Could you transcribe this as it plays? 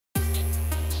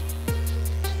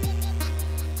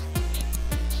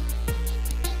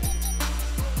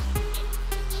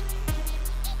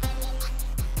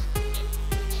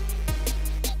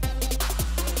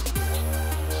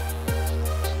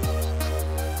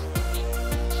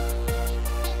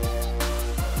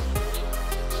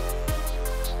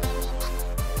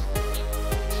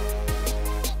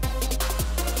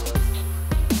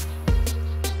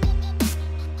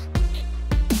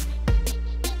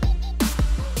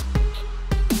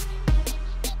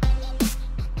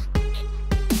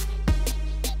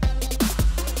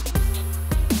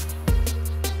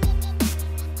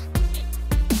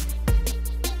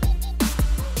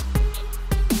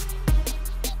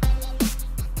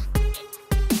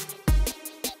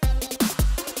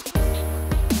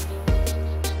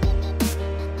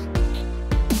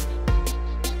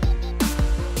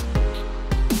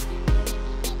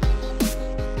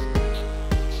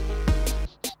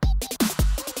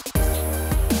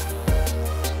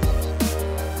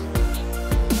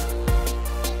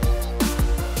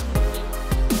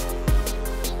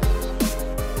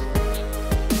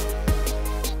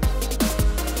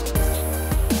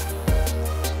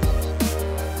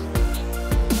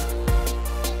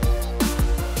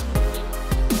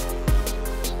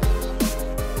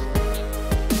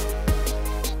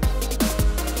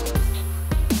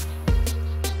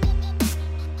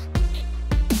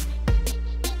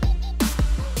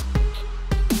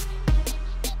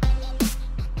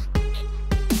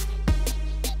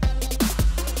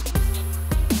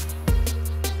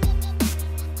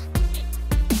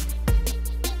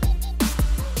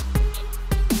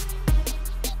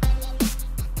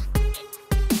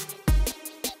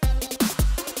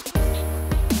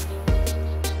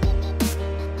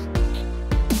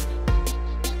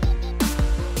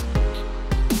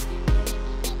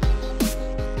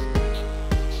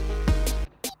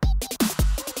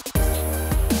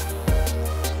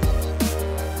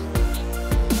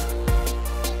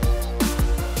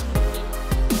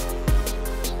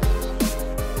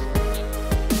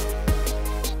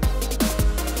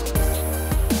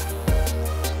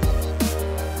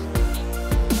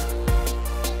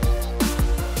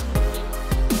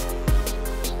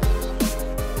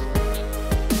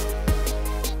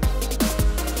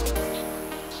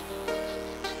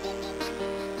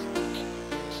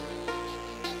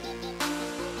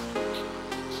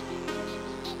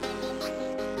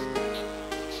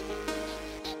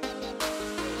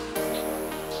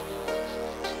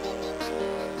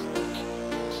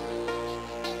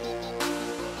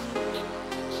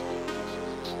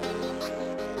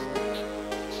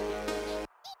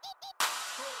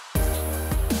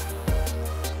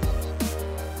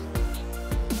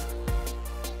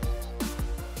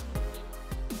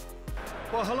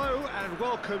Well, hello and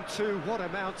welcome to what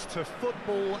amounts to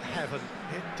football heaven.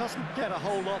 It doesn't get a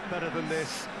whole lot better than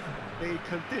this. The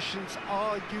conditions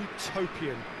are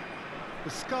utopian.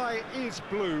 The sky is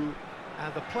blue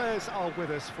and the players are with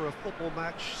us for a football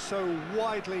match so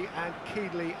widely and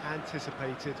keenly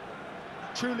anticipated.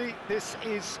 Truly, this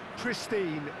is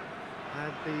pristine,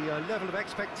 and the level of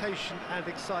expectation and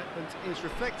excitement is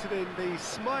reflected in the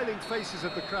smiling faces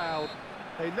of the crowd.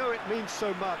 They know it means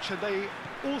so much, and they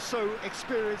also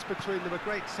experience between them a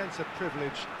great sense of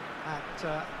privilege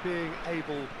at being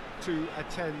able to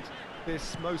attend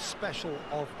this most special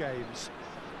of games.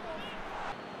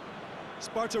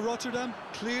 Sparta Rotterdam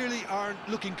clearly aren't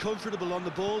looking comfortable on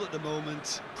the ball at the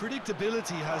moment.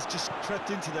 Predictability has just crept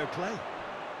into their play.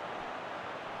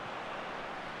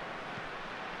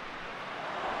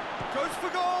 Goes for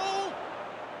goal!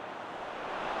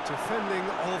 Defending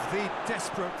of the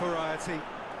desperate variety.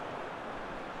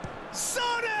 Sane!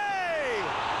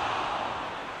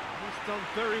 He's done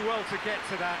very well to get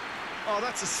to that. Oh,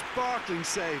 that's a sparkling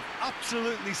save.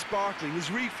 Absolutely sparkling.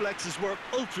 His reflexes were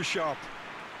ultra sharp.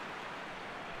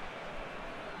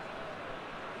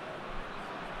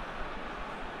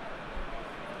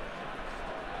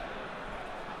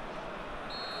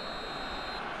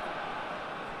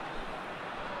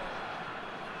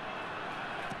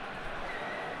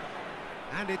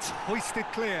 And it's hoisted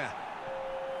clear.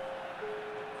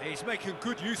 He's making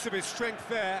good use of his strength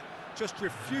there, just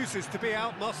refuses to be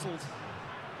outmuscled.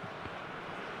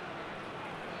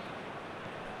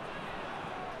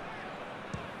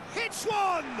 Hits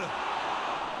one!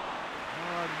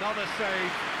 Oh, another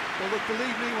save. Well, look,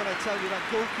 believe me when I tell you that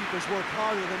goalkeepers work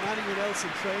harder than anyone else in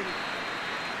training.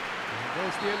 And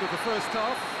there's the end of the first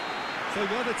half. So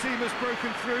neither team has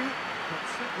broken through, but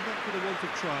certainly not for the want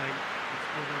of trying. It's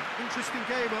been an interesting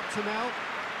game up to now,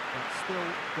 but still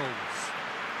goals.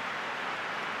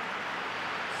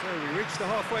 So we reach the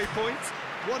halfway point.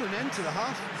 What an end to the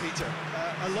half, Peter.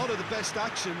 A lot of the best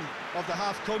action of the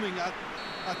half coming at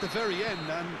the very end,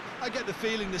 and I get the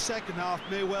feeling the second half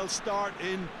may well start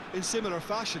in similar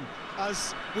fashion,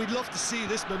 as we'd love to see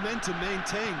this momentum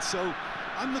maintained, so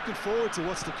I'm looking forward to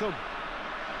what's to come.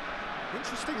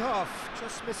 Interesting half,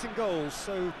 just missing goals,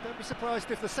 so don't be surprised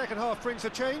if the second half brings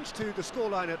a change to the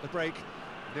scoreline at the break.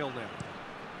 0-0.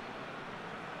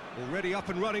 Already up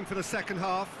and running for the second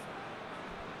half.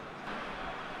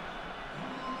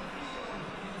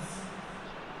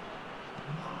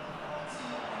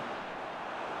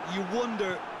 You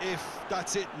wonder if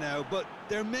that's it now, but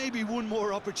there may be one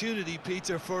more opportunity,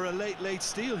 Peter, for a late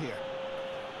steal here.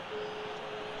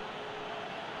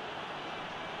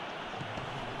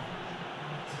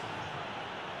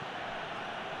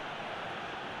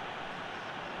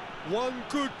 One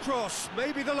good cross,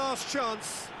 maybe the last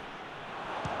chance.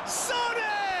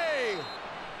 Sane!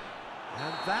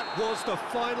 And that was the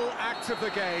final act of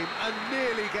the game, a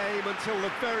nearly game until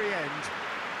the very end.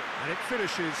 And it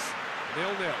finishes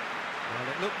 0-0. Well,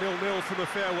 it looked 0-0 from a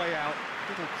fair way out.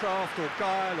 Little craft or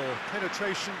guile or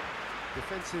penetration.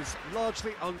 Defence is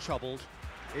largely untroubled.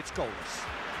 It's goalless.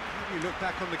 How do you look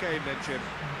back on the game then, Jim?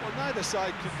 Well, neither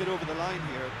side could get over the line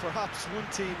here. Perhaps one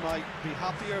team might be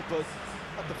happier, but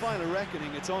at the final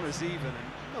reckoning, it's honours even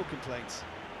and no complaints.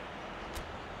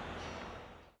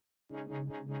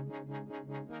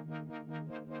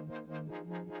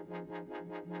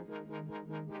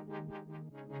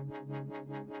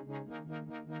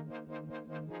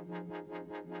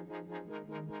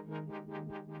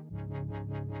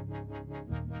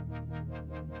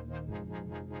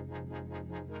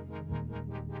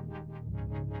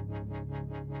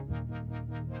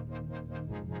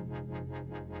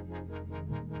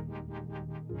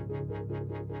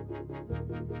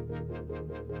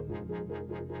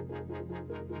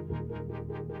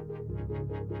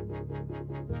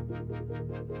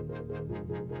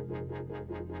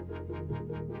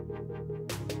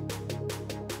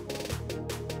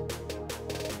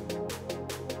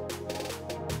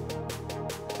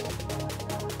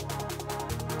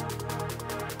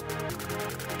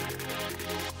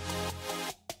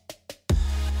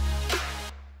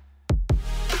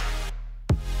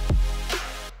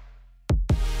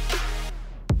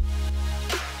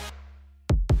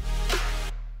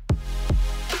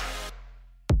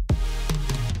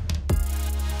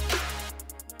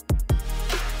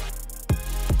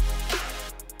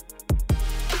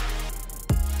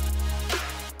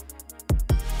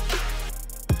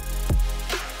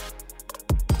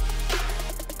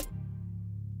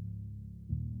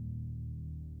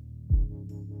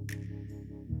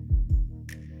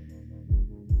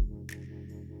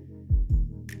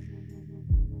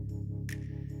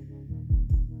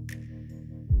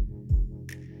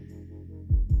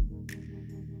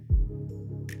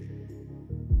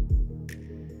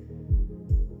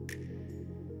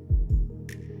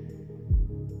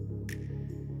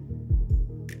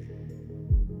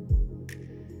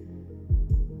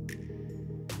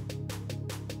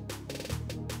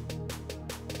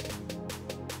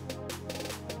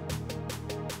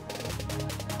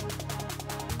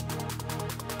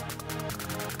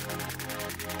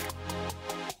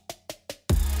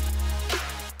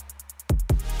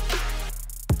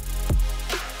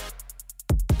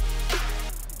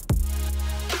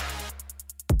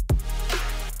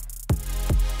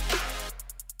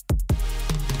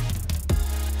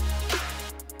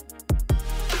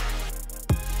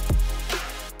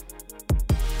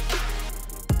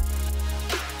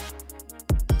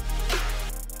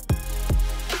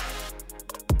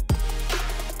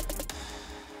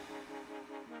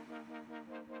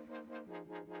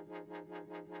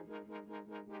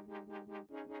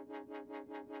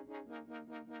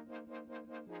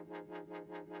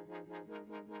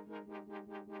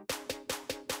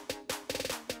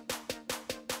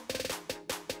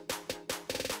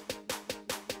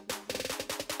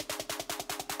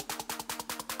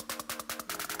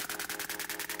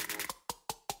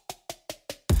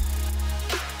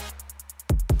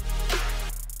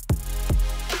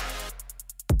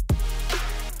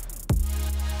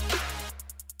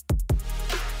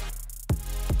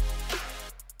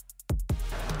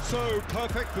 So,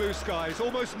 perfect blue skies,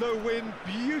 almost no wind,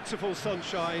 beautiful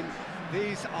sunshine.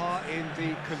 These are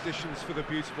indeed conditions for the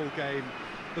beautiful game.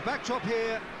 The backdrop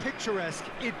here, picturesque,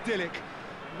 idyllic.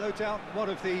 No doubt one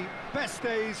of the best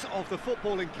days of the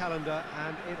footballing calendar,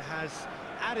 and it has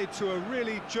added to a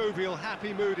really jovial,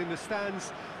 happy mood in the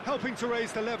stands, helping to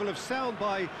raise the level of sound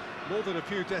by more than a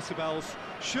few decibels.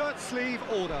 Shirt sleeve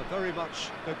order, very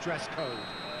much the dress code.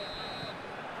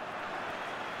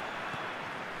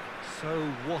 So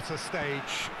what a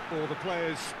stage for the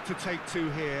players to take to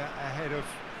here ahead of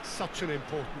such an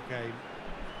important game.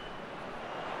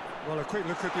 Well, a quick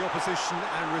look at the opposition,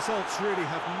 and results really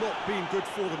have not been good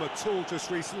for them at all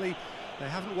just recently. They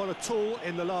haven't won at all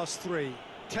in the last three.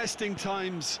 Testing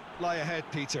times lie ahead,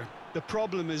 Peter. The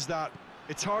problem is that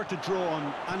it's hard to draw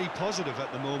on any positive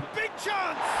at the moment. Big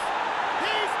chance!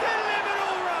 He's delivered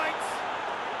all right!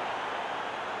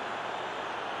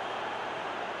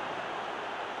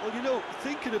 Well, you know,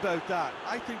 thinking about that,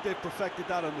 I think they've perfected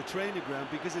that on the training ground,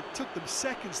 because it took them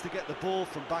seconds to get the ball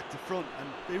from back to front, and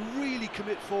they really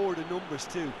commit forward in numbers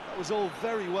too. That was all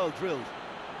very well drilled.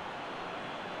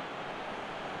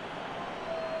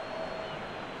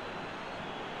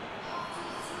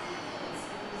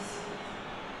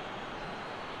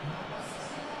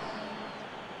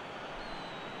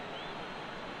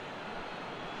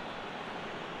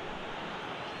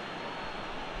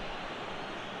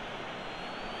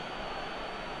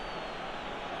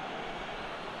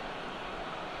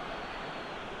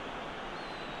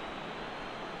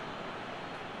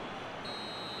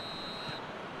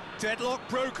 Deadlock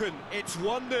broken, it's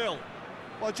 1-0.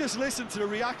 Well, just listen to the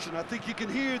reaction. I think you can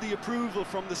hear the approval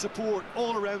from the support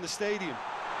all around the stadium.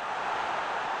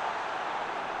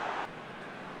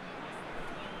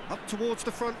 Up towards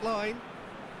the front line.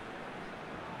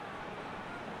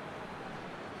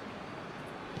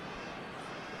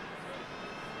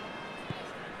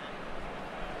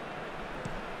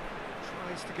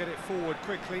 Tries to get it forward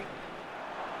quickly.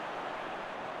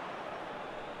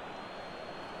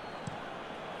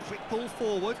 Quick ball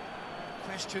forward.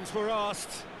 Questions were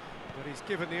asked, but he's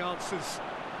given the answers.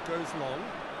 Goes long.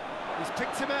 He's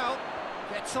picked him out.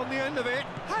 Gets on the end of it.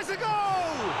 Has a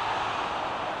goal!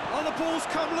 Oh, the ball's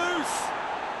come loose.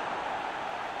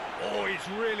 Oh, he's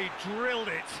really drilled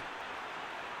it.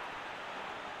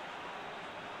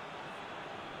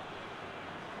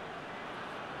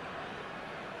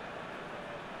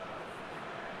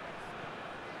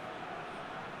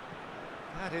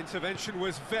 That intervention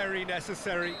was very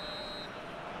necessary.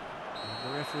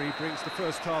 And the referee brings the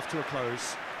first half to a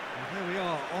close. And there we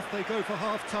are, off they go for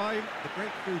half-time. The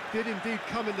breakthrough did indeed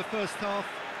come in the first half,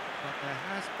 but there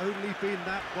has only been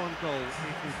that one goal.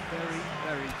 It is very,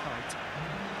 very tight.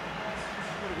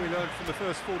 What have we learned from the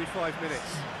first 45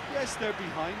 minutes? Yes, they're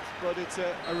behind, but it's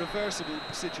a reversible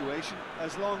situation.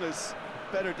 As long as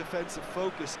better defensive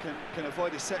focus can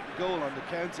avoid a second goal on the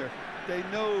counter, they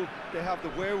know they have the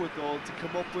wherewithal to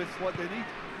come up with what they need.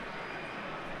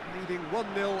 Leading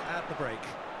 1-0 at the break.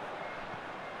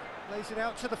 Plays it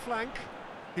out to the flank.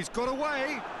 He's got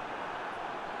away.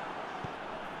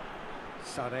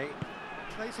 Sané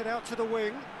plays it out to the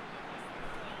wing.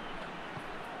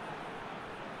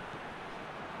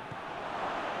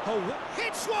 Oh,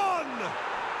 hits one!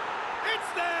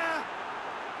 It's there!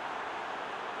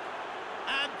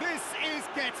 And this is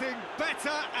getting better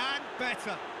and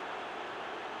better.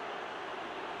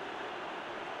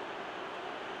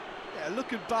 Yeah,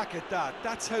 looking back at that,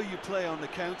 that's how you play on the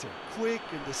counter. Quick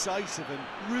and decisive and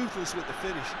ruthless with the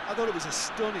finish. I thought it was a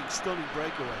stunning, stunning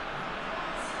breakaway.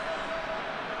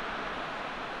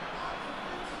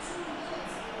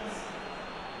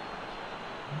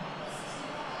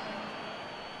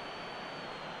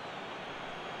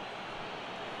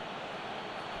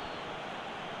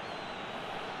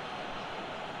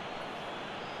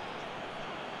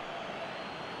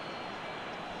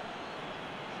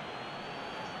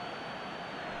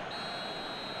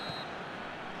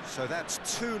 So that's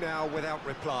two now without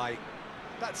reply.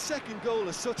 That second goal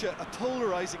has such a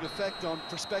polarising effect on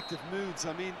prospective moods.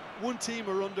 I mean, one team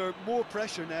are under more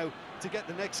pressure now to get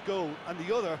the next goal, and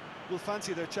the other will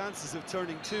fancy their chances of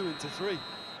turning 2 into 3.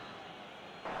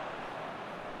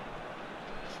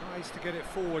 Tries to get it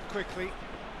forward quickly.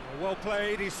 Well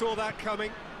played, he saw that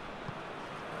coming.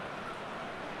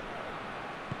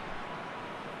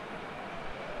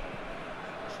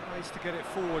 Tries to get it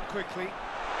forward quickly.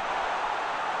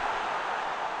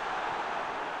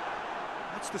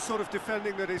 That's the sort of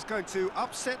defending that is going to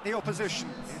upset the opposition.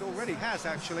 It already has,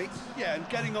 actually. Yeah, and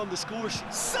getting on the score sheet.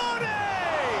 Sané!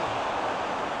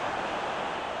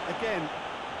 Again,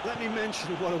 let me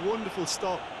mention what a wonderful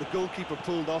stop the goalkeeper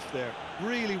pulled off there.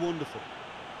 Really wonderful.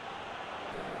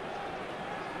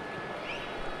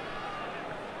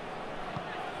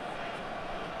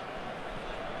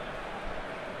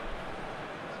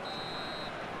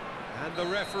 And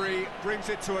the referee brings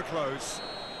it to a close.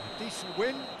 A decent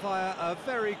win via a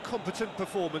very competent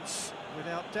performance.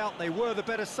 Without doubt, they were the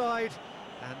better side,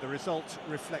 and the result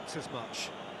reflects as much.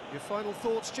 Your final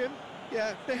thoughts, Jim?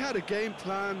 Yeah, they had a game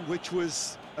plan which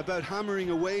was about hammering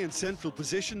away in central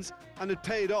positions, and it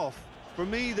paid off. For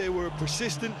me, they were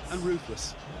persistent and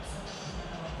ruthless.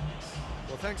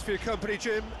 Well, thanks for your company,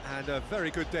 Jim, and a very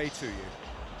good day to you.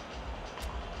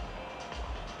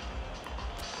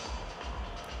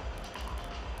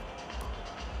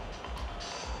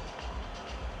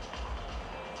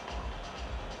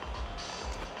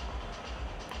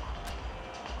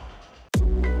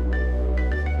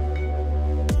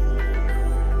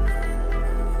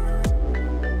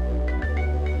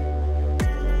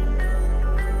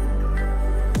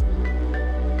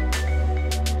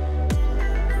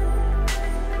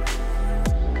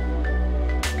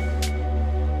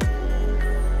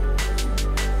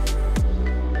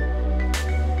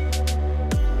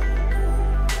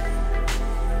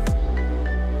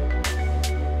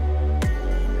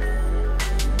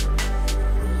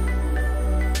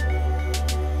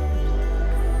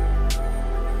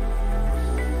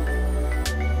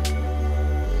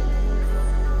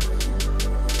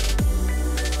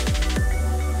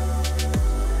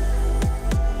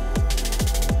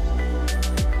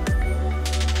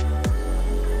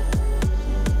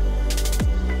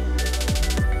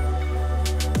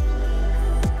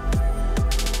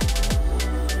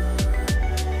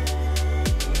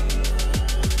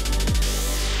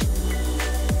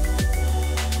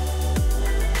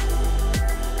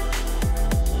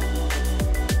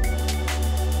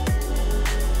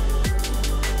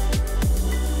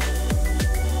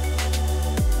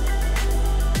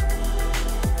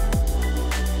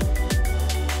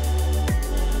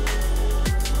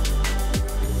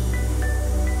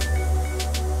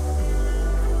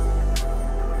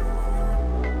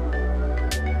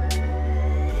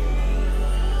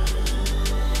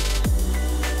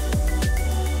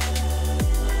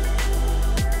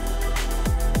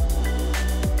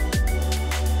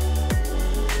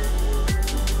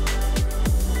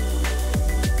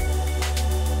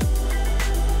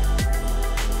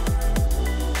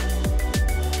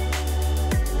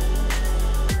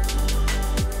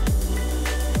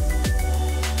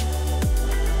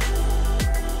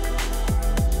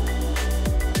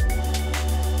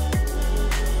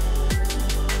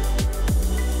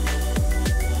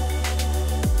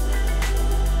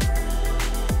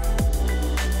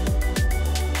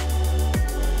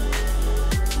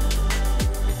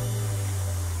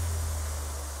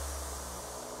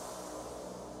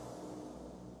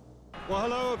 Well,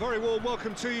 hello, a very warm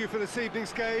welcome to you for this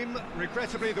evening's game.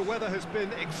 Regrettably, the weather has been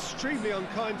extremely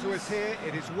unkind to us here.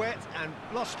 It is wet and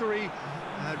blustery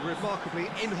and remarkably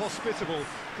inhospitable.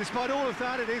 Despite all of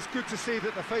that, it is good to see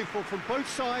that the faithful from both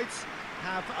sides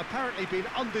have apparently been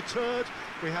undeterred.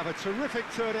 We have a terrific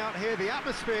turnout here. The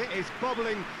atmosphere is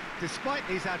bubbling despite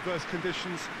these adverse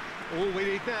conditions. All we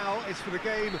need now is for the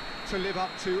game to live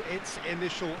up to its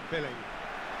initial billing.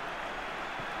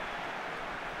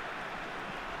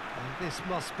 And this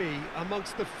must be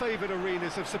amongst the favoured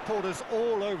arenas of supporters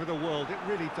all over the world. It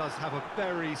really does have a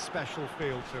very special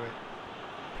feel to it.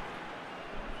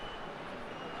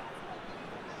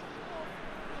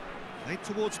 Played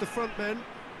towards the front men.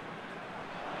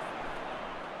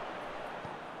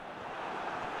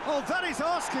 Oh, that is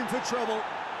asking for trouble.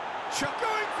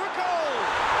 Going for goal!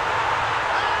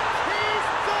 And he's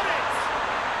done it!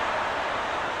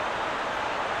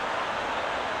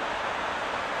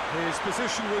 His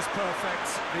position was perfect,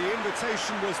 the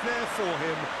invitation was there for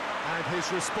him, and his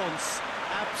response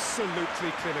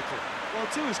absolutely clinical. Well,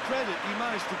 to his credit, he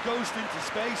managed to ghost into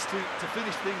space to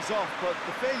finish things off, but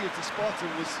the failure to spot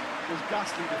him was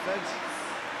ghastly defence.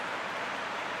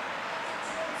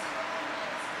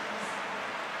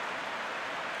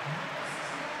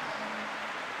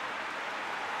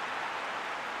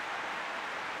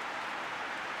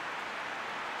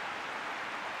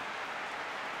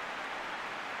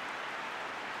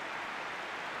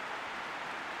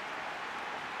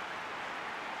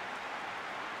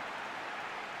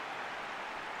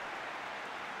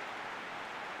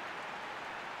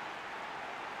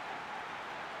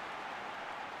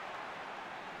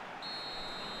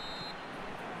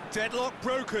 Deadlock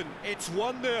broken, it's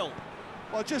 1-0.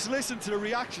 Well, just listen to the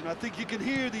reaction. I think you can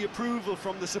hear the approval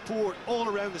from the support all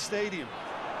around the stadium.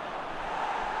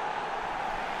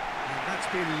 And that's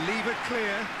been levered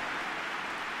clear.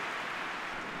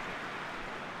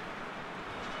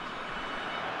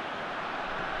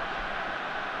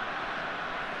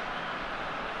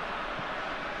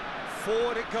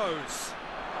 Forward it goes.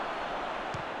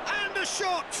 And a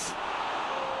shot!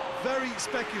 very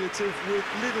speculative with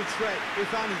little threat, if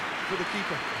any, for the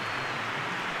keeper.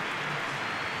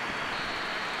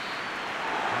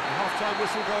 And the half-time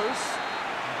whistle goes.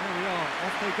 And there we are,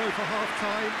 off they go for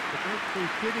half-time. The breakthrough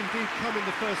did indeed come in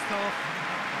the first half.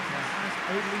 There has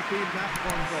only been that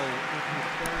one goal. It was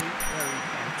very, very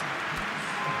tight.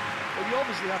 Well, you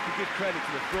obviously have to give credit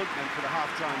to the front men for the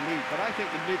half-time lead, but I think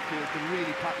the midfield can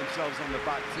really pat themselves on the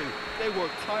back too. They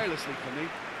worked tirelessly for me.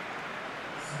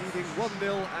 Leading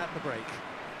 1-0 at the break.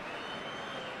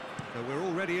 So we're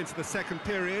already into the second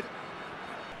period.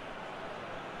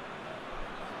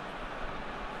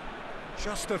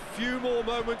 Just a few more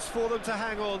moments for them to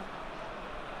hang on.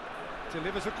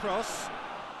 Delivers a cross.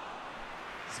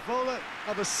 Zwolle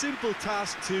have a simple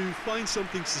task to find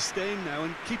something sustained now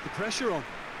and keep the pressure on.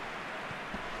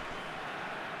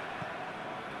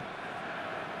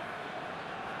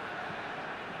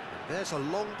 There's a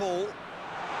long ball.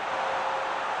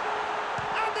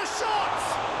 And the shot!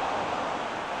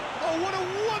 Oh, what a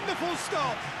wonderful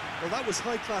stop! Well, that was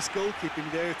high-class goalkeeping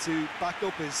there to back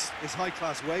up his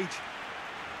high-class wage.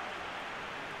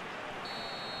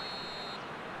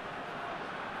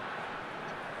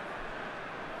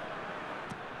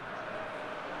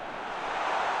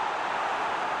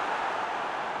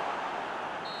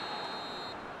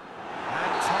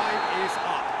 And time is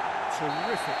up.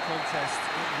 Terrific contest.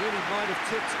 It really might have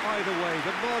tipped either way.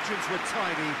 The margins were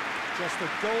tiny, just a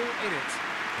goal in it.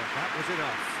 But that was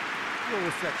enough. Your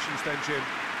reflections then, Jim?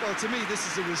 Well, to me, this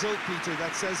is a result, Peter,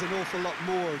 that says an awful lot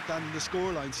more than the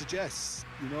scoreline suggests.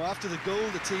 You know, after the goal,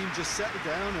 the team just settled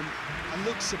down and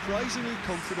looked surprisingly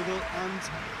comfortable and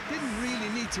didn't really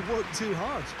need to work too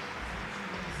hard.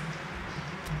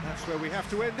 That's where we have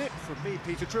to end it. From me,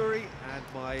 Peter Drury, and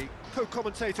my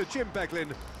co-commentator, Jim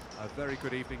Beglin, a very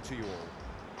good evening to you all.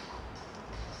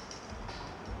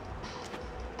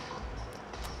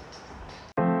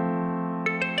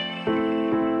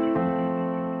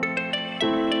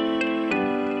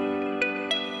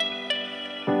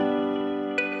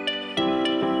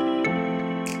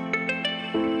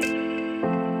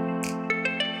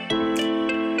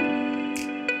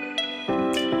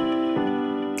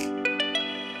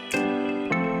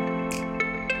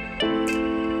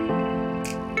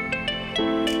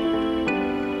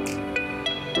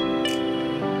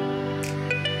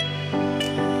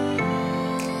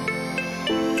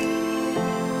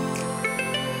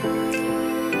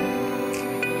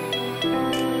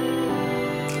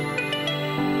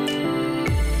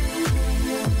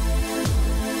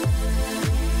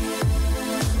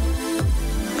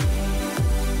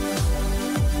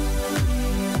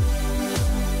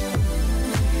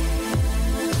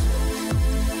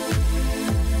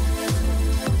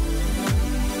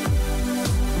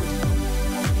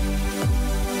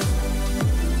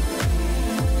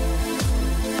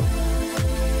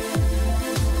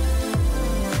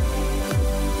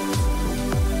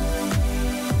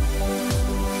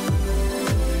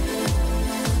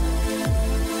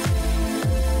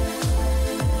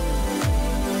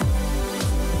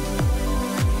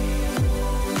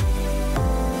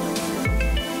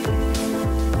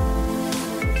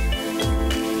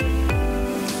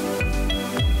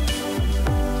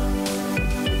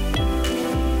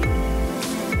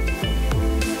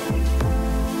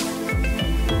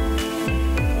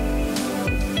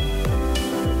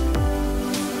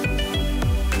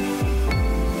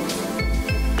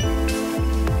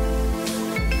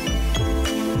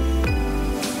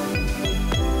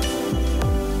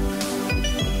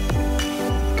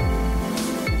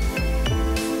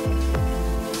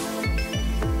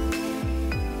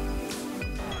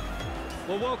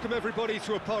 Well, welcome everybody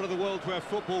to a part of the world where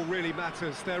football really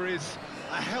matters. There is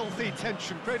a healthy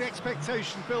tension, great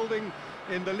expectation building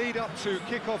in the lead-up to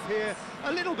kick-off here.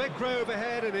 A little bit grey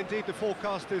overhead, and indeed the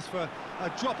forecast is for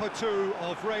a drop or two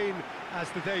of rain as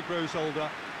the day grows older.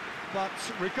 But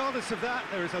regardless of that,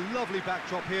 there is a lovely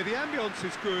backdrop here. The ambience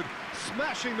is good,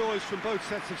 smashing noise from both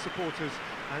sets of supporters,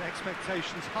 and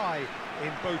expectations high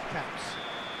in both camps.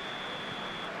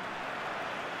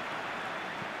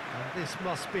 And this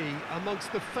must be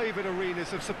amongst the favoured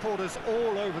arenas of supporters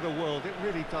all over the world. It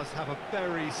really does have a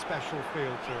very special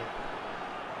feel to it.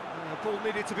 Ball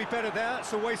needed to be better there,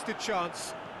 it's a wasted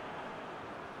chance.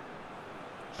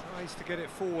 Tries to get it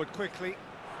forward quickly.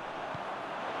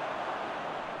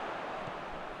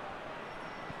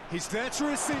 He's there to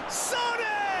receive. Sane!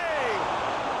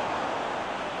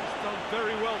 He's done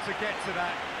very well to get to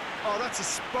that. Oh, that's a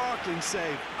sparkling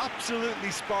save. Absolutely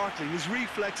sparkling. His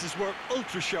reflexes were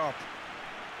ultra-sharp.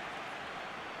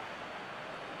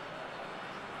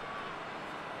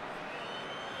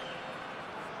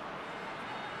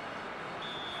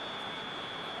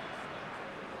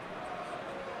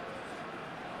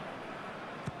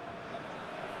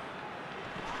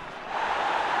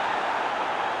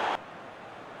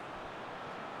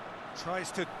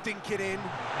 Tries to dink it in.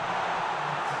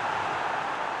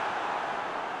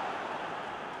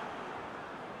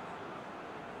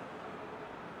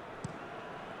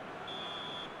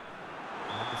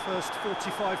 And the first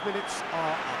 45 minutes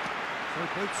are up. So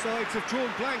both sides have drawn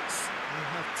blanks. They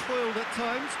have toiled at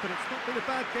times, but it's not been a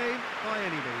bad game by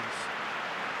any means.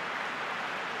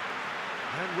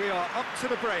 And we are up to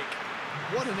the break.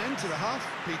 What an end to the half,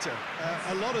 Peter.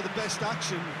 A lot of the best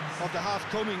action of the half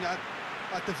coming at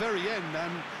the very end,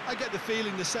 and I get the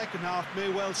feeling the second half may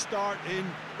well start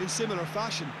in similar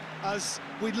fashion, as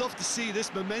we'd love to see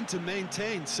this momentum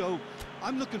maintained, so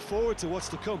I'm looking forward to what's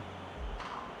to come.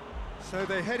 So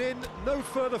they head in no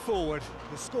further forward.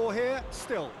 The score here,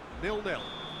 still 0-0.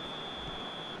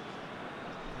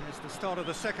 Here's the start of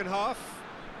the second half.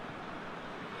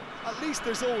 At least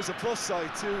there's always a plus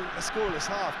side to a scoreless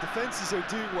half. Defences are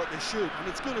doing what they should, and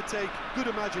it's going to take good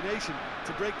imagination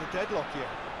to break the deadlock here.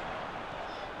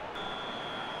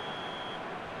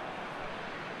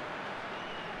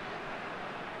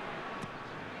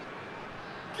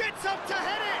 Gets up to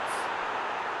head it!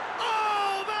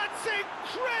 Oh, that's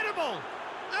incredible!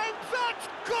 And that's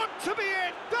got to be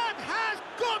it! That has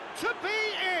got to be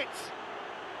it!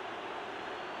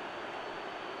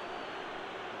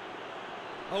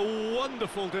 A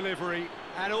wonderful delivery,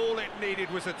 and all it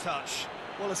needed was a touch.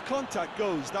 Well, as contact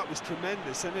goes, that was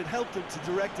tremendous, and it helped him to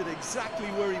direct it exactly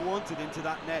where he wanted, into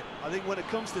that net. I think when it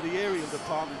comes to the aerial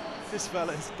department, this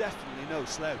fella is definitely no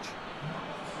slouch.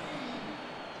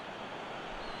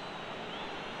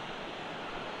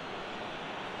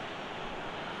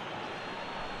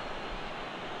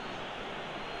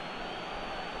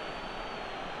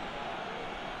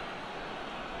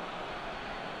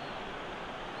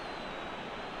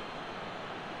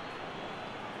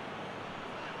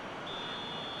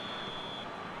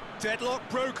 Deadlock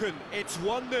broken, it's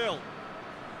 1-0.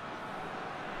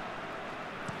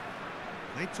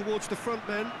 Made towards the front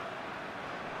men.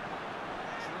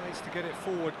 Tries to get it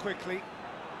forward quickly.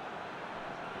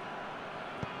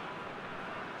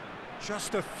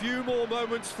 Just a few more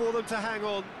moments for them to hang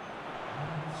on.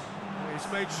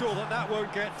 He's made sure that that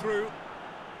won't get through.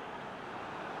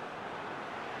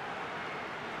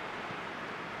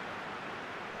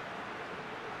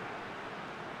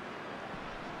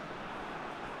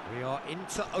 We are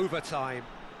into overtime.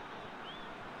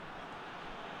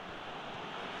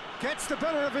 Gets the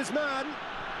better of his man.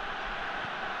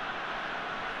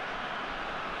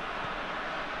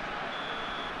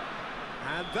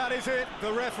 And that is it.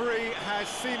 The referee has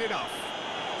seen enough.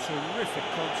 Terrific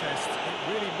contest.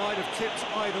 It really might have tipped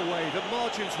either way. The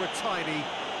margins were tiny.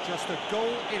 Just a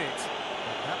goal in it.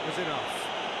 But that was enough.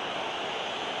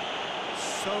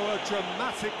 So a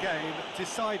dramatic game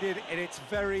decided in its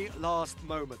very last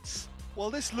moments. Well,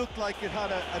 this looked like it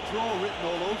had a draw written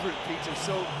all over it, Peter,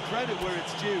 so credit where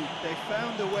it's due. They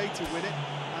found a way to win it,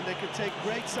 and they could take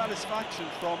great satisfaction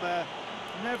from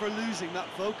never losing that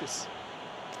focus.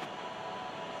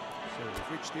 So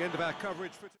we've reached the end of our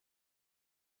coverage for today.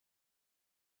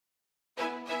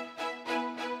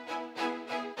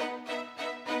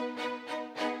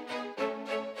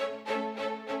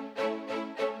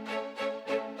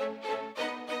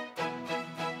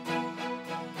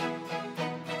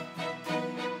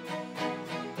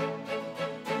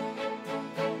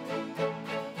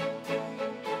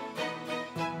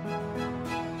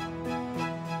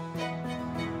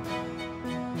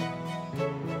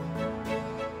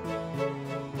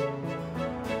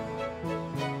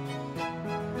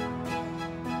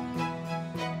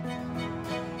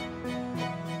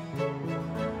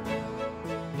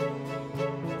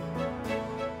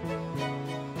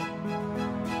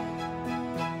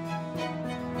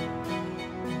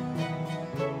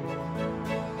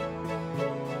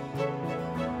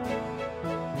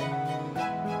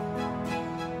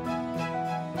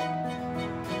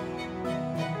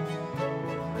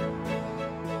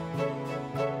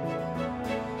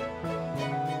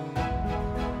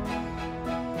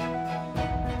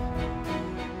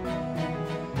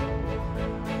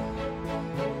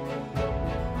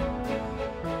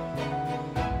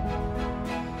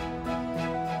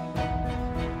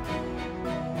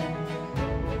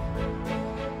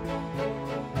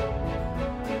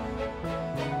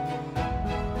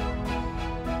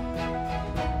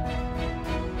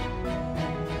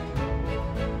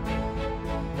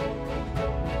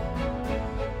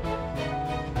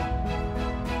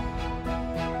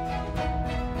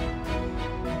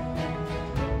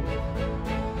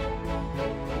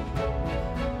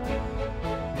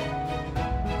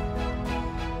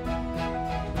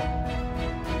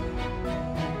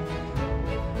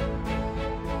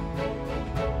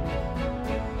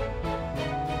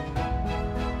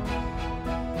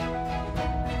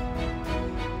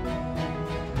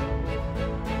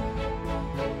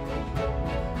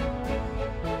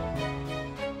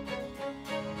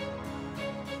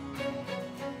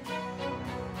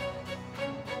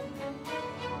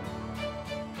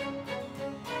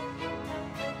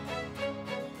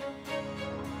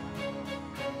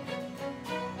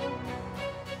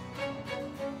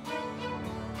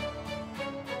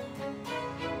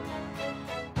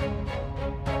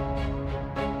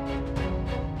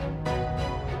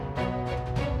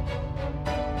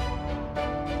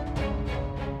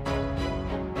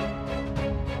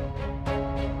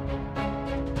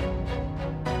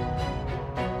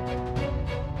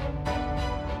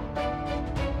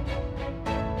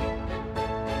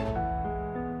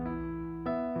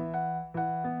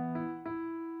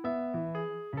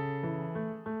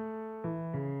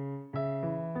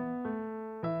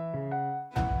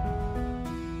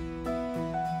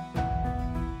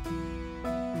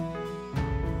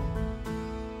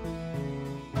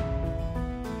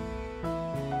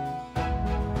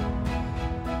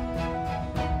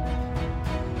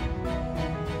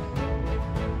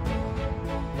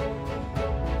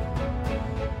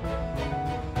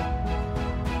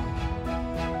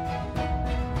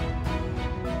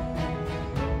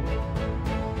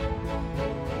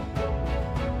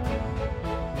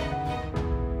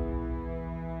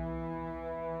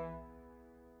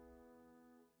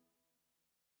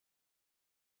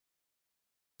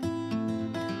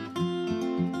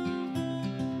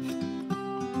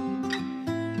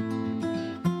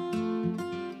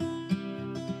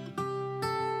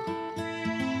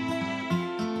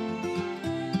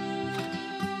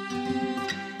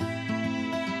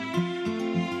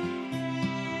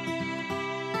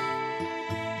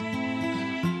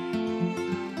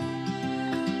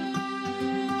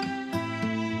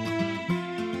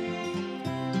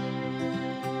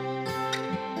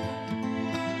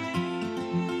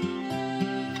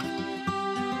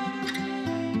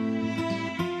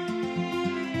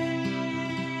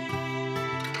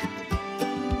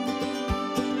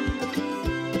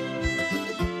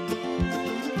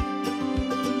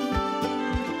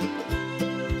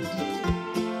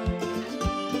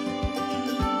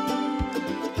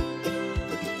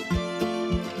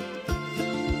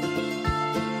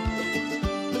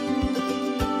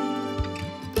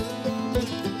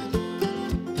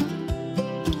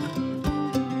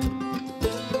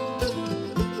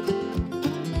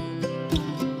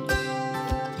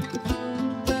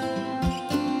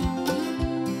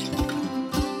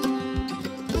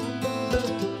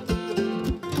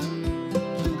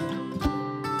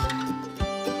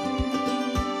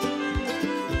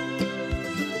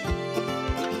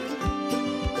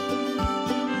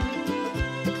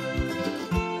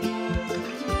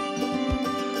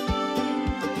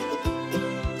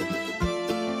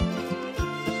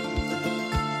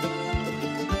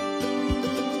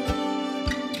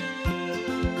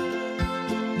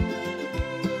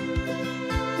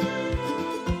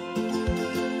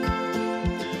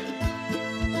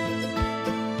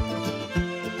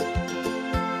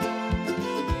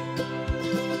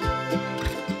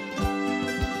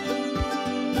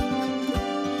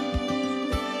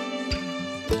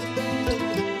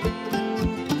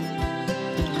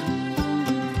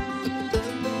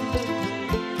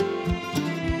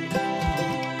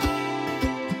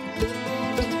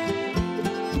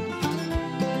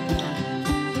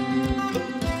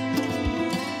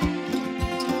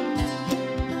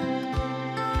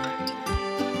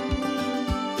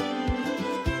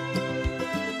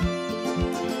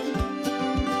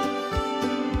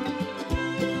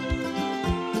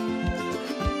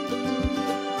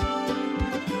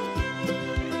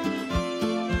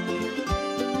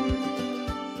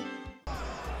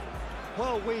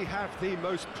 Well, we have the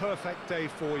most perfect day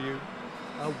for you.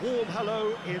 A warm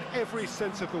hello in every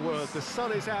sense of the word. The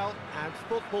sun is out and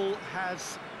football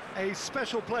has a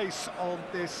special place on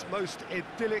this most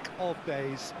idyllic of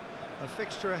days. A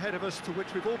fixture ahead of us to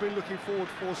which we've all been looking forward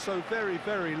for so very,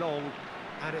 very long,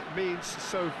 and it means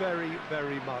so very,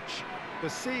 very much. The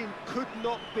scene could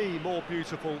not be more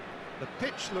beautiful. The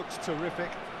pitch looks terrific.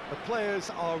 The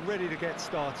players are ready to get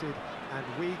started, and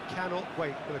we cannot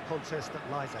wait for the contest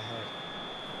that lies ahead.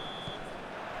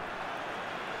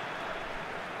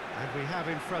 And we have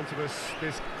in front of us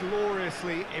this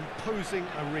gloriously imposing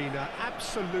arena,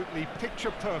 absolutely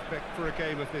picture perfect for a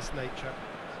game of this nature.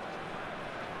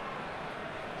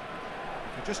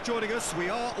 If you're just joining us, we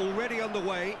are already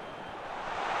underway.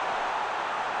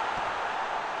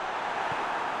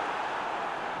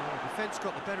 Well, defence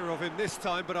got the better of him this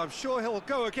time, but I'm sure he'll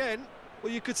go again.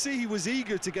 Well, you could see he was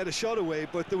eager to get a shot away,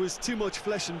 but there was too much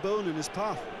flesh and bone in his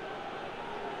path.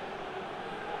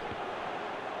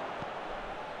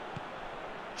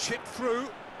 Chip through.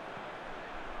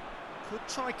 Could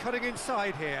try cutting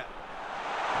inside here.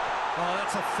 Oh,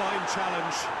 that's a fine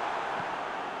challenge.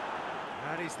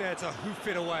 And he's there to hoof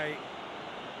it away.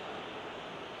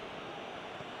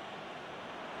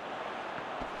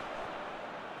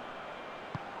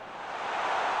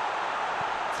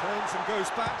 Turns and goes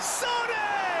back. Sonny!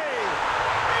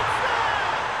 It's there!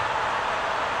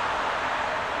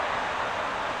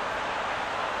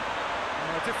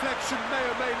 Deflection may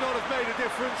or may not have made a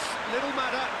difference. Little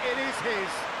matter, it is his.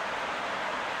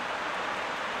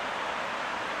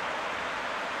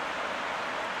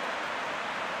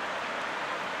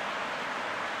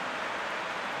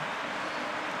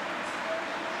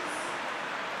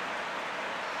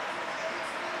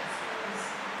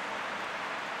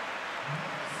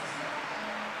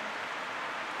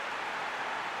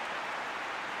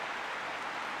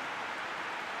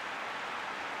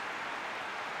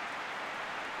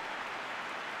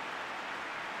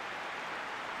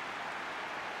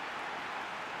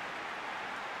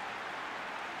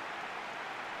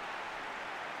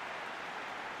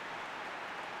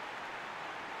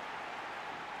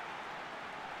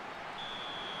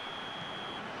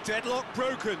 Deadlock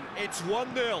broken, it's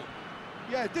 1-0.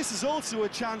 Yeah, this is also a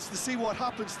chance to see what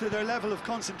happens to their level of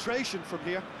concentration from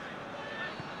here.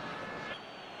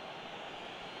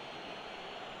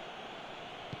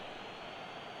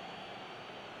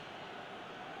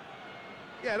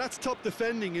 Yeah, that's top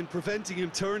defending and preventing him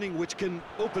turning, which can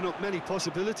open up many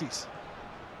possibilities.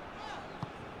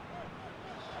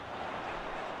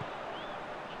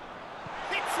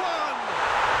 Hits one!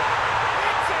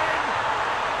 It's in!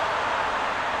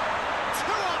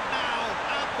 2 up now,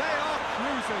 and they are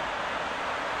cruising.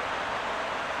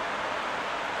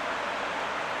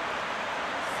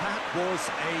 That was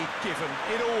a given,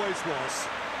 it always was.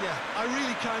 Yeah, I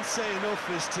really can't say enough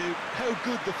as to how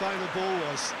good the final ball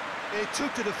was. It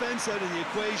took the defence out of the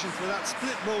equation for that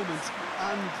split moment,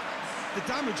 and the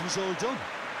damage was all done.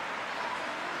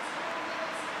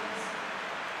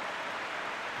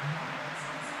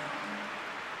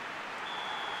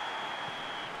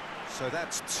 So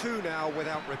that's 2 now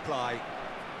without reply.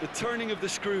 The turning of the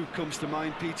screw comes to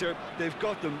mind, Peter. They've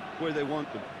got them where they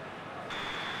want them.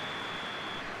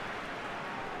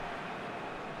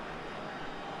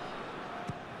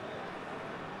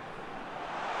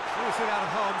 Clears it out of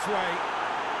harm's way.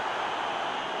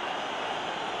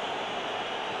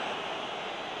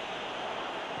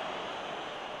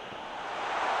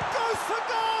 Goes for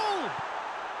goal!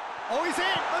 Oh, he's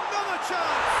in! Another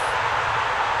chance!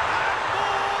 And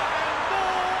more and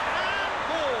more and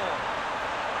more!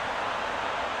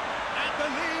 And the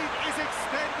lead is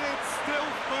extended still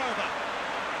further.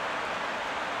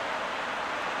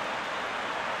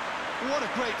 What a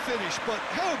great finish, but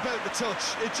how about the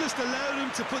touch? It just allowed him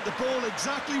to put the ball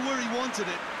exactly where he wanted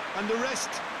it, and the rest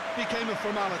became a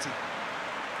formality.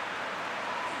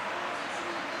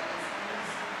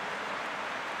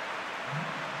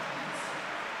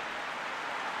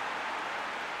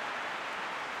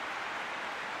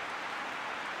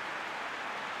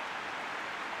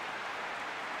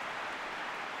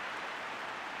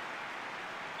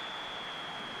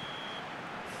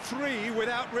 Three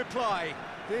without reply.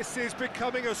 This is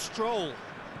becoming a stroll.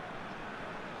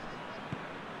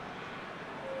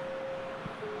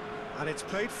 And it's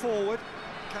played forward,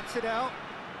 cuts it out.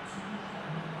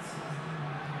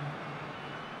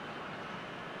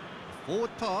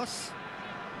 Forward pass.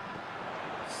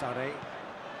 Sade.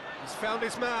 He's found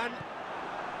his man.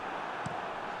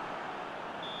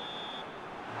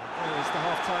 There's the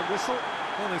half-time whistle.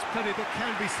 Well, there's plenty that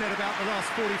can be said about the last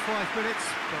 45 minutes,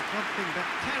 but one thing that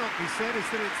cannot be said is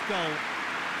that it's dull.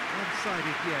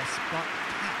 One-sided, yes, but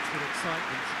with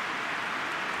excitement.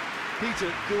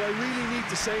 Peter, do I really need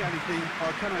to say anything,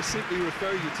 or can I simply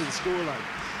refer you to the scoreline?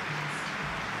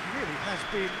 It really has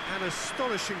been an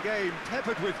astonishing game,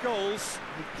 peppered with goals.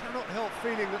 You cannot help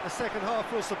feeling that the second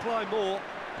half will supply more.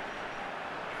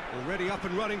 Already up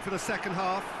and running for the second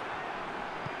half.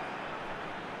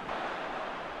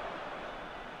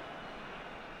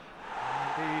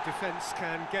 And the defence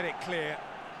can get it clear.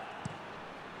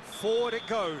 Forward it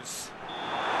goes.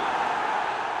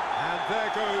 And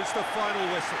there goes the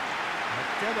final whistle.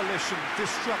 A demolition,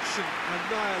 destruction,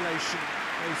 annihilation.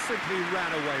 They simply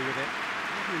ran away with it.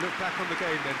 How do you look back on the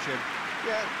game then, Jim?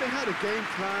 Yeah, they had a game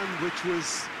plan which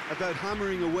was about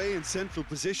hammering away in central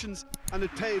positions, and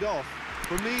it paid off.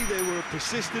 For me, they were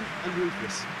persistent and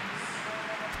ruthless.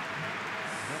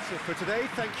 That's it for today.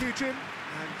 Thank you, Jim,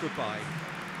 and goodbye.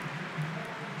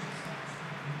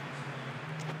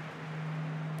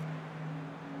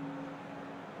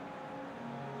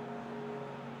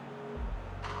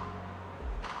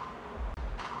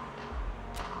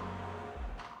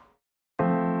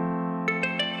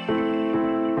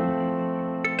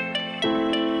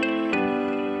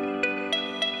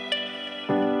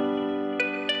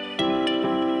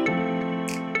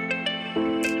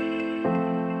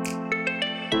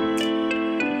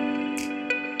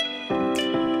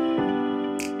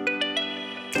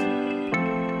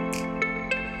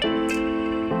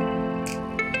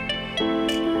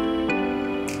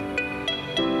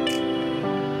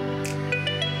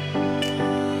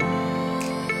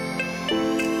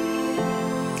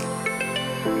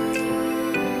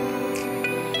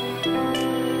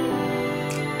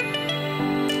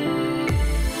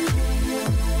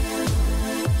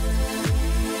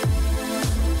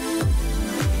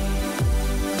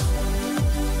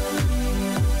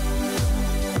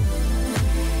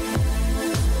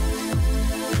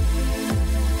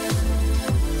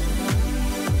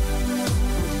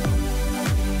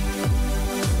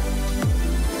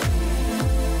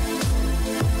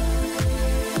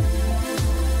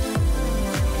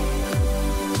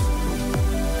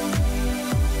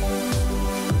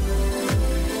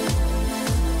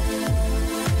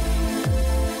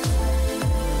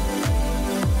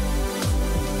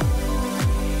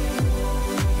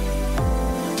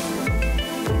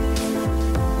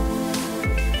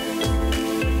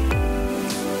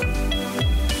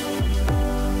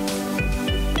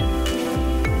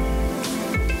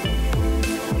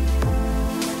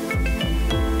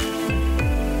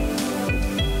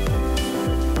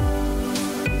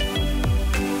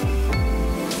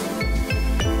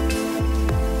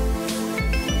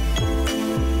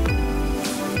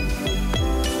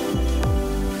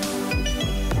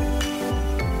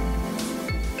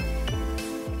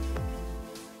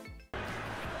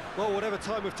 Well, whatever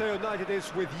time of day or night it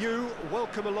is with you,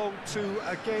 welcome along to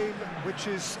a game which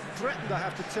is threatened, I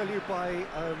have to tell you, by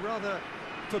a rather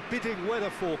forbidding weather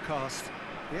forecast.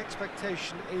 The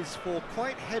expectation is for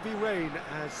quite heavy rain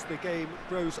as the game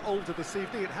grows older this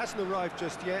evening. It hasn't arrived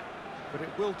just yet, but it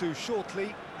will do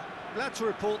shortly. Glad to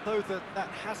report, though, that that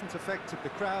hasn't affected the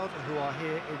crowd, who are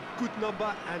here in good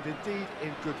number and indeed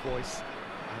in good voice.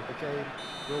 And the game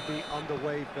will be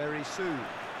underway very soon.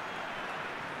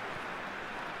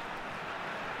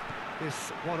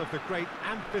 This one of the great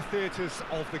amphitheatres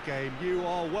of the game. You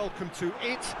are welcome to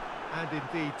it, and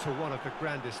indeed to one of the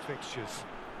grandest fixtures.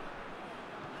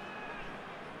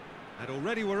 And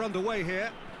already we're underway here.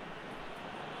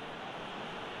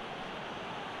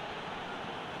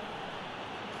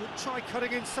 Could try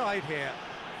cutting inside here.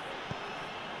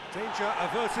 Danger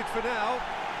averted for now.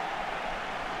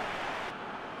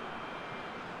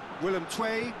 Willem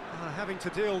II having to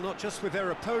deal not just with their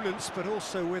opponents, but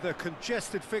also with a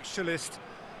congested fixture list.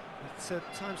 It's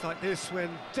at times like this when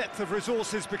depth of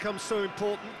resources becomes so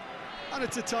important. And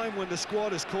it's a time when the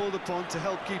squad is called upon to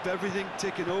help keep everything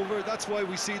ticking over. That's why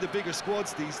we see the bigger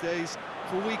squads these days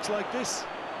for weeks like this.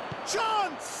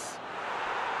 Chance!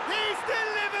 He's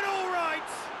delivered all right!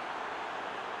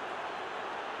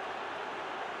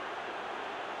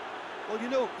 Well, you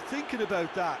know, thinking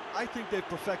about that, I think they've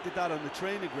perfected that on the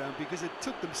training ground, because it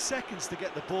took them seconds to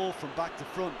get the ball from back to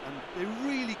front, and they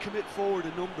really commit forward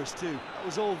in numbers too. That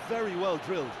was all very well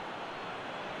drilled.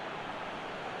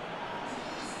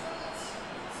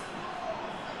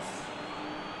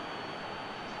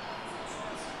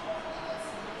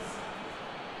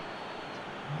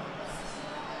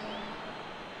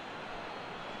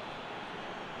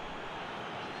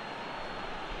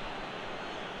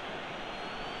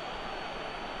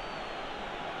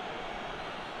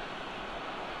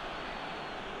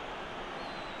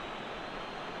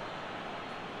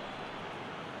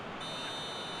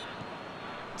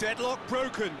 Deadlock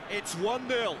broken, it's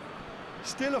 1-0.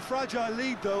 Still a fragile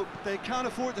lead, though. They can't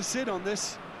afford to sit on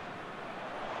this.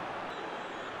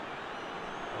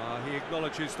 He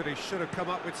acknowledges that he should have come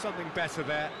up with something better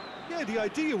there. Yeah, the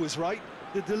idea was right.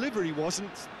 The delivery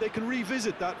wasn't. They can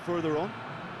revisit that further on.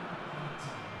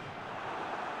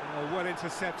 Oh, well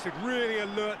intercepted, really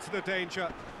alert to the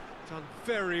danger. Done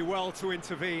very well to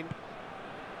intervene.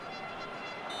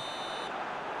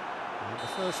 And the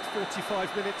first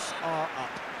 45 minutes are up.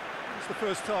 How's the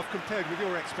first half compared with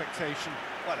your expectation?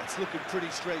 Well, it's looking pretty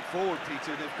straightforward,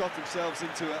 Peter. They've got themselves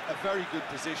into a very good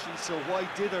position, so why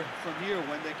dither from here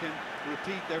when they can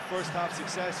repeat their first half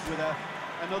success with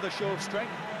another show of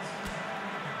strength?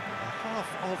 A half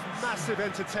of massive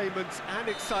entertainment and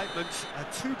excitement. A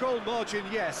 2-goal margin,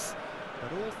 yes,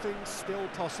 but all things still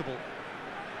possible.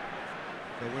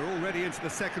 So we're already into the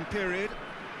second period.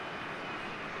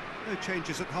 No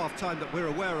changes at half-time that we're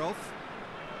aware of.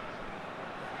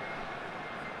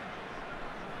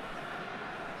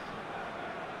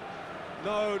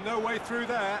 No way through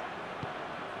there.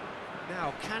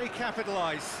 Now, can he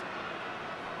capitalise?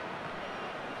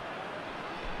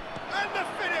 And the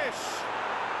finish!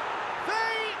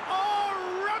 They are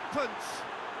rampant!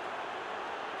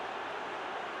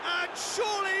 And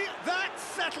surely that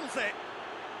settles it.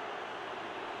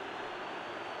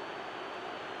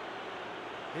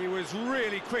 He was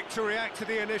really quick to react to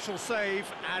the initial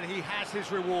save, and he has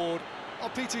his reward. Oh,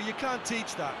 Peter, you can't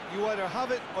teach that. You either have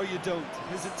it or you don't.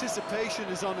 His anticipation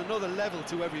is on another level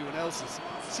to everyone else's.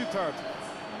 Superb.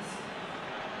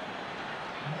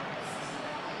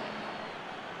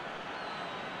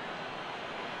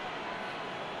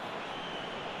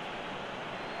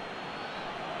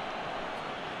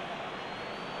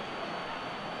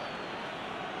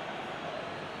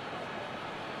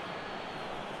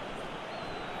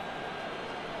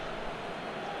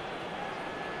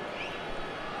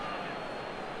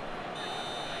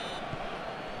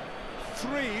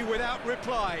 Three without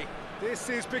reply. This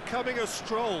is becoming a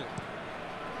stroll.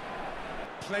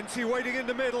 Plenty waiting in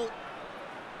the middle.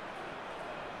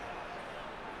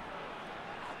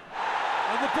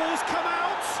 And the ball's come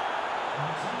out!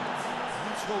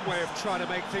 That's one way of trying to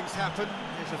make things happen.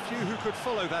 There's a few who could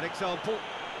follow that example.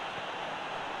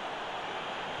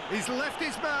 He's left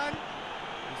his man.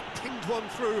 He's pinged one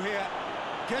through here.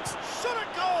 Gets shot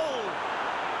at goal!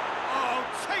 Oh,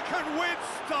 taken with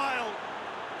style!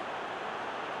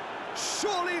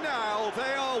 Surely now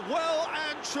they are well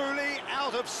and truly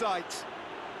out of sight.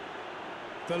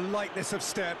 The lightness of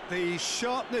step, the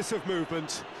sharpness of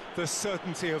movement, the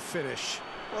certainty of finish.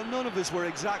 Well, none of us were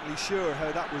exactly sure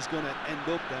how that was going to end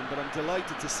up then, but I'm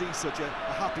delighted to see such a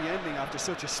happy ending after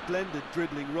such a splendid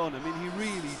dribbling run. I mean, he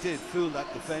really did fool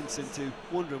that defence into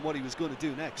wondering what he was going to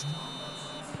do next.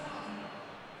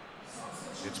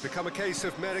 It's become a case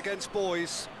of men against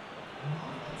boys.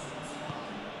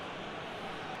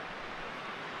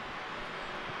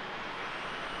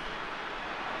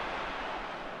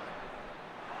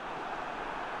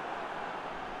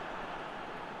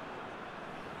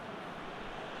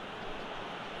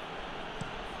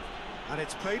 And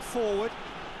it's played forward.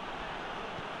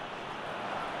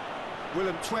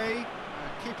 Willem II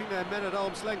keeping their men at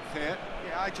arm's length here.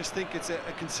 Yeah, I just think it's a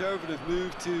conservative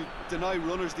move to deny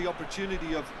runners the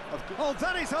opportunity of... Oh,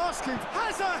 that is asking!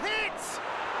 Has a hit!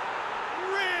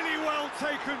 Really well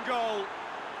taken goal.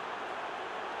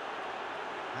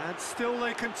 And still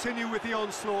they continue with the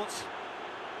onslaught.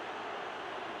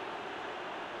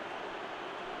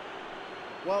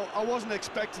 Well, I wasn't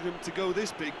expecting them to go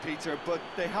this big, Peter, but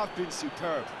they have been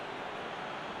superb.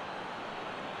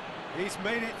 He's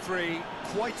made it 3.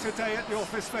 Quite a day at the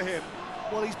office for him.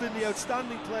 Well, he's been the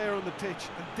outstanding player on the pitch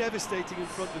and devastating in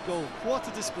front of goal. What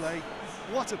a display,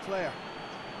 what a player.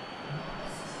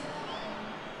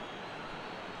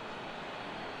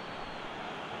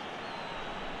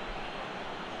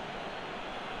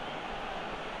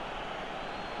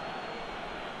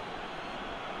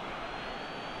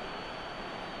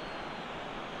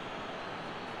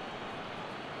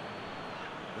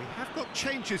 We have got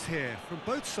changes here, from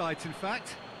both sides in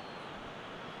fact.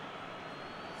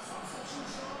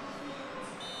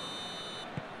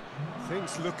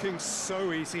 Things looking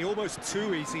so easy, almost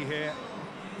too easy here.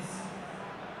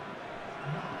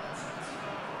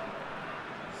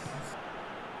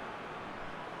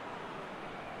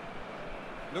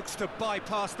 Looks to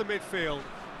bypass the midfield.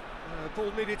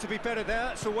 Ball needed to be better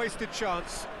there, it's a wasted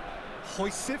chance.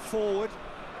 Hoists it forward.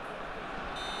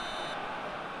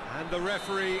 And the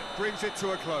referee brings it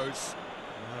to a close.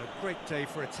 A great day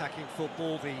for attacking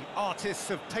football. The artists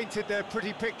have painted their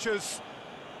pretty pictures.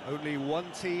 Only one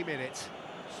team in it.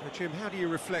 So, Jim, how do you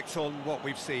reflect on what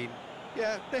we've seen?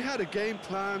 Yeah, they had a game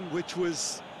plan which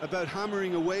was about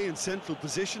hammering away in central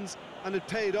positions, and it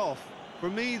paid off. For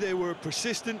me, they were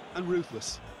persistent and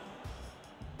ruthless.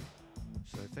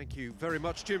 So thank you very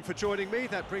much, Jim, for joining me.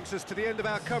 That brings us to the end of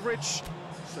our coverage.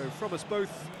 So from us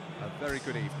both, a very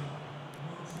good evening.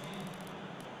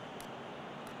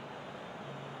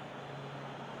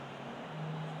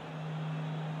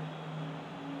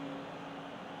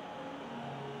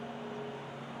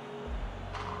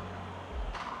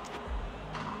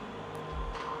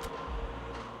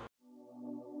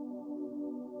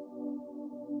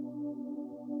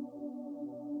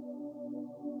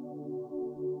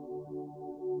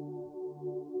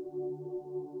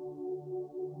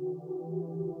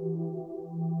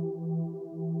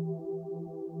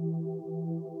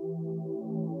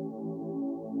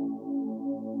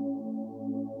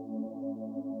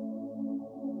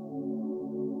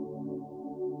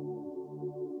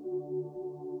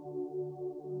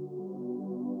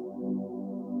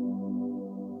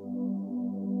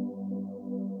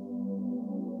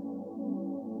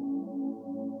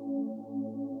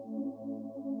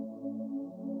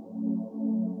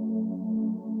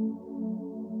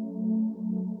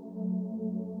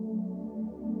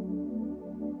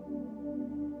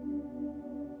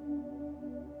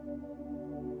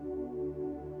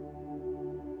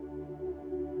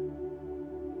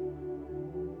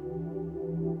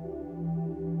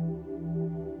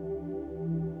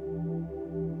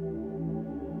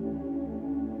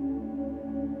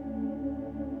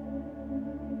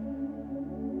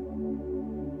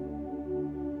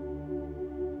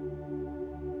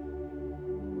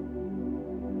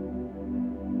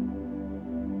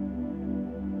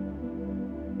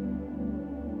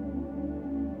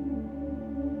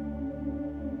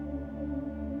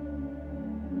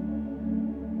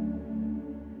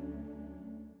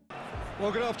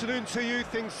 Well, good afternoon to you.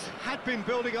 Things had been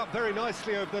building up very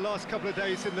nicely over the last couple of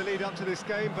days in the lead up to this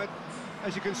game, but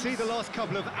as you can see, the last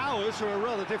couple of hours are a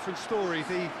rather different story.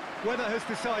 The weather has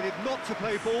decided not to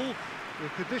play ball. The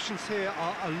conditions here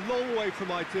are a long way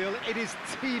from ideal. It is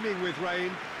teeming with rain,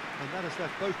 and that has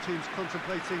left both teams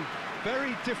contemplating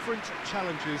very different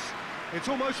challenges. It's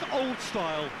almost old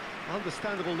style.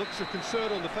 Understandable looks of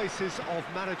concern on the faces of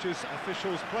managers,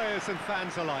 officials, players and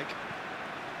fans alike.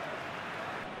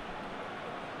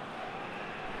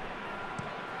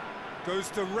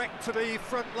 Goes direct to the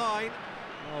front line.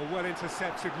 Oh, well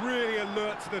intercepted, really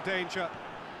alert to the danger.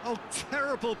 Oh,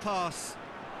 terrible pass.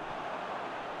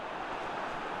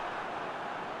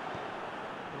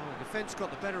 Oh, the defence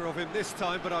got the better of him this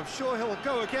time, but I'm sure he'll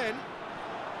go again.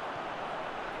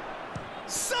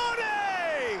 Sane!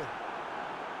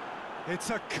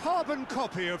 It's a carbon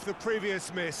copy of the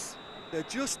previous miss. They're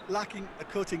just lacking a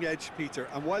cutting edge, Peter,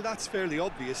 and while that's fairly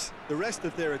obvious, the rest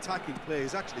of their attacking play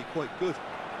is actually quite good.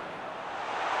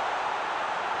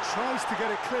 Tries to get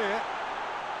it clear.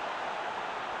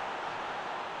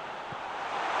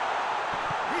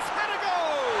 He's had a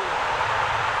goal!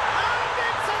 And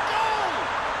it's a goal!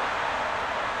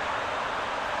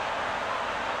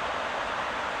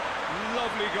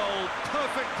 Lovely goal,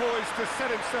 perfect poise to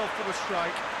set himself for the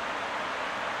strike.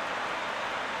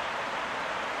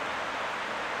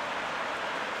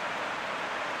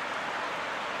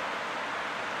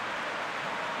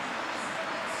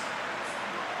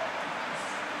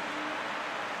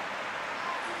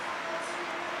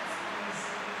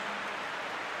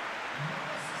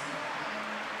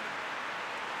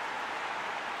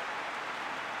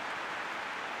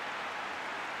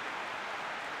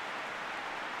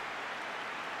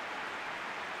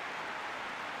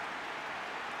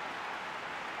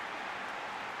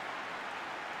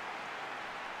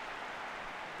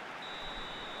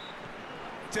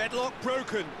 Deadlock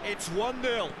broken, it's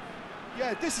 1-0.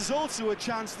 Yeah, this is also a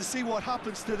chance to see what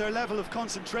happens to their level of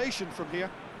concentration from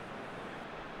here.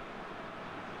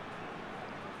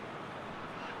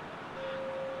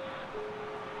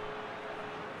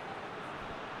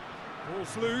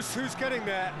 Ball's loose, who's getting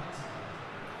there?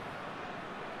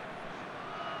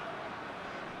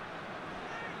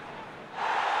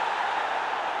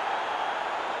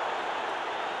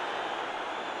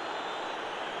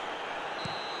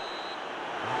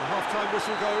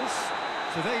 Whistle goes.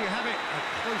 So there you have it, a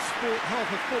close fought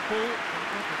half of football.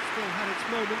 It still had its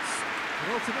moments, but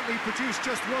ultimately produced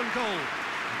just one goal.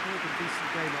 A more than decent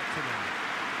game up to now.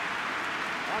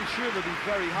 I'm sure they'll be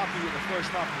very happy with the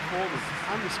first half performance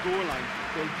and the scoreline.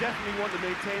 They'll definitely want to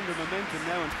maintain the momentum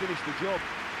now and finish the job.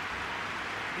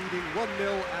 Leading 1-0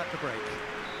 at the break.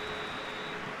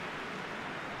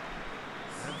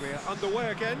 And we're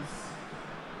underway again.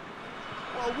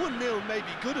 Well, 1-0 may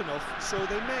be good enough, so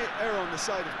they may err on the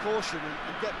side of caution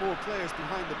and get more players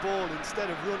behind the ball instead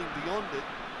of running beyond it.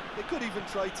 They could even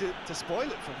try to spoil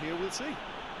it from here, we'll see.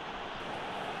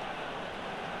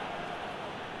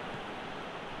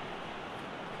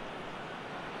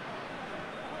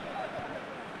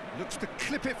 Looks to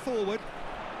clip it forward.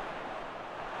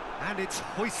 And it's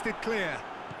hoisted clear.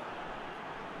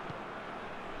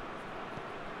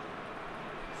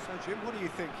 So, Jim, what are you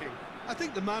thinking? I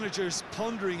think the manager's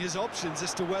pondering his options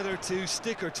as to whether to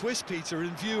stick or twist Peter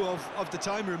in view of the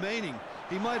time remaining.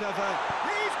 He might have a...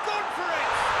 He's gone for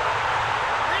it!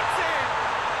 It's in!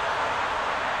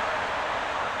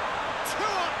 2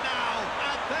 up now,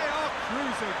 and they are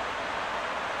cruising.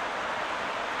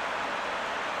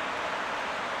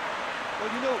 Well,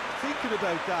 you know, thinking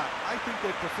about that, I think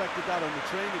they perfected that on the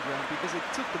training ground because it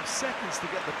took them seconds to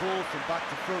get the ball from back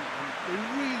to front, and they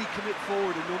really commit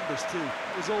forward in numbers too.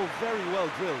 It was all very well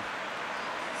drilled.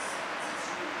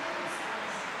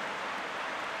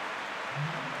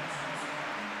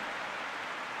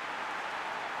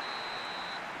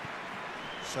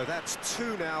 So that's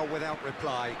 2 now without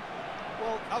reply.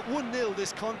 Well, at 1-0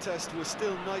 this contest was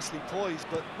still nicely poised,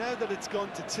 but now that it's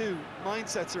gone to 2,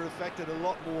 mindsets are affected a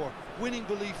lot more. Winning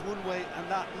belief one way and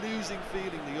that losing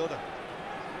feeling the other.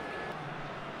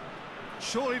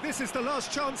 Surely this is the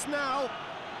last chance now.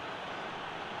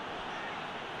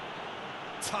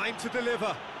 Time to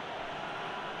deliver.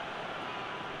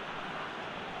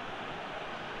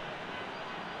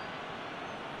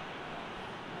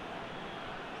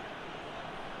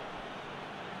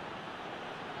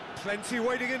 Plenty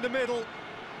waiting in the middle.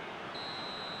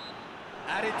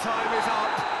 Added time is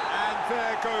up, and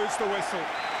there goes the whistle.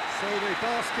 So they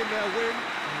bask in their win,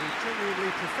 a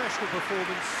genuinely professional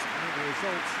performance, and the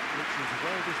result which is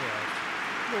well deserved.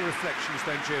 Your reflections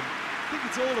then, Jim? I think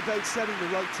it's all about setting the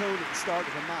right tone at the start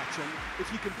of a match, and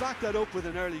if you can back that up with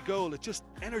an early goal, it just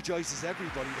energises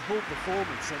everybody, the whole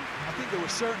performance, and I think they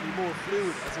were certainly more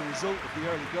fluid as a result of the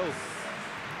early goal.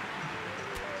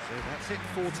 So that's it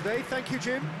for today. Thank you,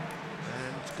 Jim,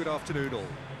 and good afternoon all.